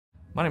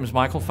My name is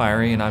Michael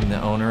Firey, and I'm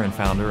the owner and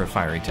founder of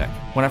Fireytech.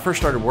 When I first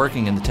started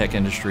working in the tech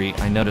industry,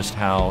 I noticed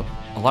how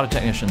a lot of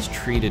technicians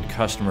treated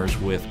customers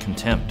with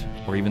contempt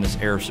or even this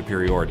air of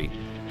superiority.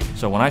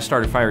 So when I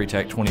started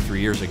Fireytech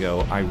 23 years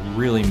ago, I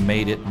really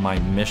made it my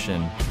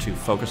mission to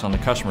focus on the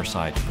customer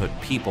side, to put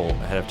people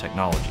ahead of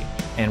technology.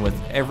 And with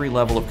every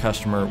level of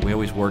customer, we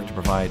always work to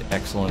provide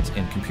excellence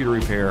in computer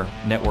repair,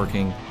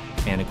 networking,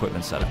 and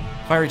equipment setup.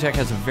 Fireytech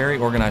has a very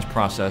organized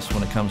process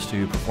when it comes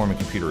to performing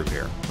computer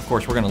repair. Of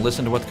course, we're going to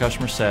listen to what the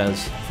customer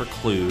says for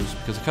clues,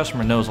 because the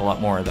customer knows a lot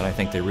more than I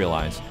think they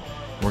realize.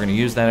 We're going to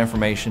use that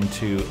information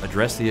to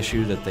address the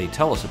issue that they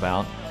tell us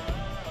about,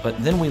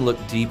 but then we look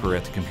deeper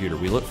at the computer.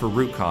 We look for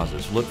root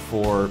causes, look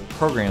for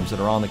programs that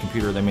are on the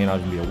computer they may not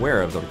even be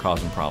aware of that are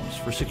causing problems,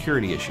 for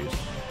security issues.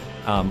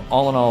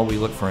 All in all, we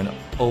look for an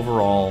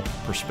overall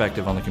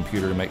perspective on the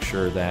computer to make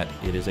sure that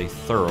it is a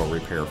thorough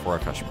repair for our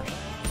customers.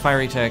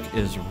 Fireytech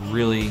is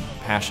really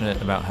passionate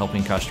about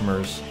helping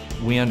customers.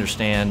 We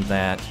understand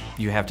that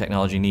you have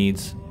technology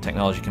needs.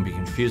 Technology can be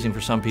confusing for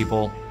some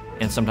people,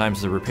 and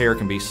sometimes the repair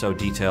can be so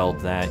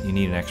detailed that you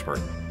need an expert.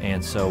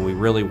 And so we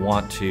really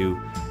want to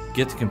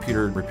get the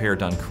computer repair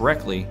done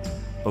correctly,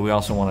 but we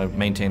also want to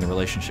maintain the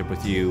relationship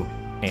with you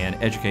and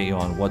educate you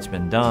on what's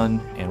been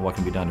done and what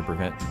can be done to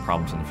prevent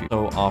problems in the future.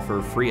 So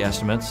offer free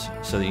estimates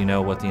so that you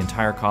know what the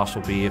entire cost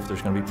will be if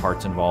there's going to be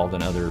parts involved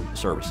and other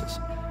services.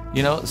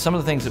 You know, some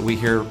of the things that we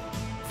hear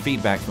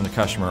feedback from the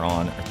customer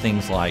on are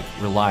things like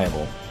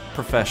reliable,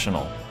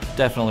 professional,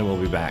 definitely will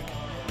be back,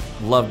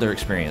 love their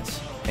experience.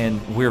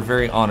 And we're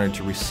very honored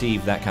to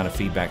receive that kind of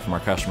feedback from our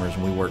customers,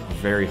 and we work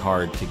very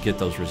hard to get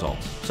those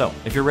results. So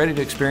if you're ready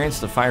to experience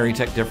the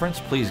Fireytech difference,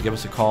 please give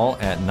us a call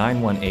at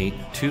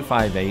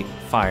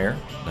 918-258-FIRE.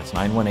 That's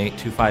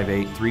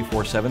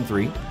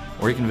 918-258-3473.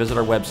 Or you can visit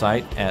our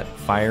website at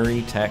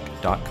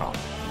fireytech.com.